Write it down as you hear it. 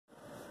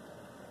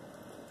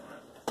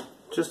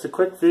Just a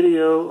quick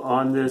video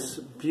on this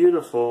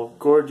beautiful,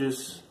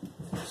 gorgeous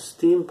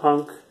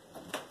steampunk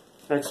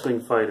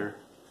X-Wing fighter.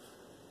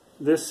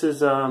 This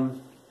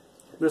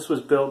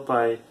was built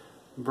by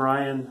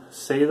Brian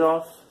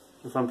Sathoff,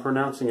 if I'm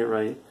pronouncing it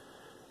right.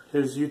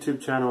 His YouTube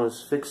channel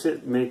is Fix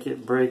It, Make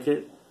It, Break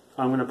It.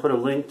 I'm going to put a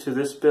link to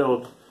this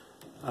build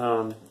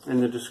in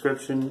the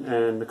description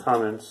and the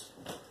comments.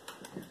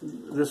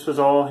 This was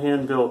all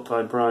hand built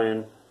by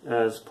Brian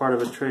as part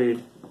of a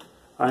trade.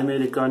 I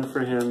made a gun for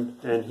him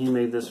and he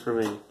made this for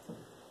me,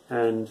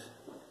 and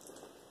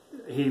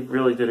he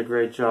really did a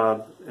great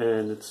job,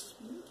 and it's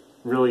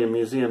really a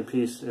museum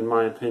piece in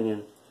my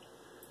opinion.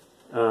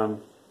 Go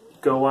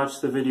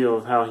watch the video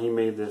of how he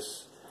made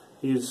this.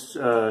 He used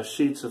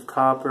sheets of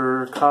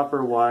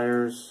copper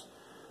wires,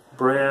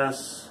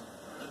 brass.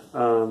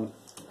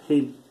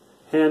 He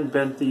hand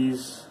bent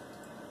these,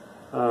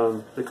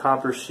 the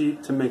copper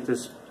sheet to make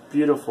this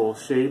beautiful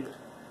shape.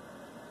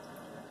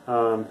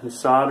 He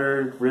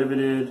soldered,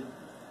 riveted.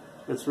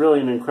 It's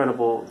really an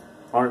incredible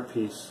art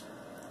piece.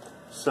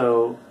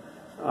 So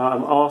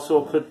I'll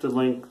also put the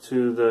link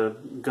to the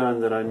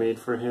gun that I made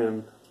for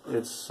him.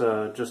 It's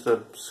just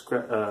a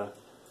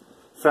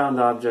found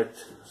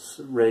object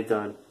ray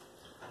gun.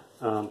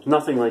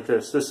 Nothing like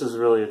this. This is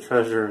really a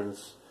treasure, and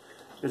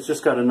it's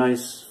just got a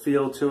nice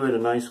feel to it, a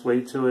nice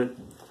weight to it.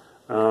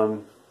 As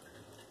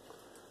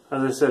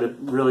I said, it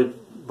really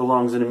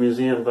belongs in a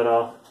museum, but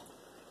I'll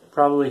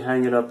probably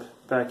hang it up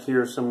back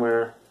here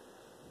somewhere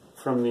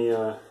from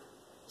the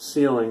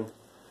ceiling,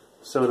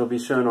 so it'll be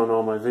shown on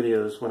all my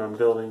videos when I'm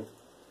building.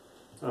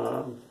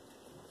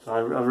 I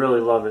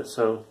really love it,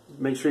 so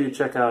make sure you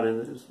check out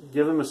and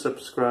give him a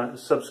subscribe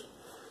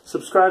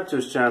to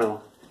his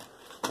channel.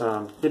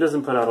 He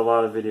doesn't put out a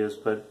lot of videos,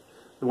 but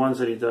the ones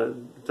that he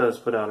does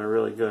put out are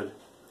really good.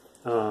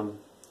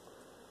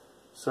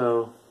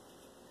 So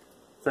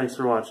thanks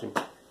for watching.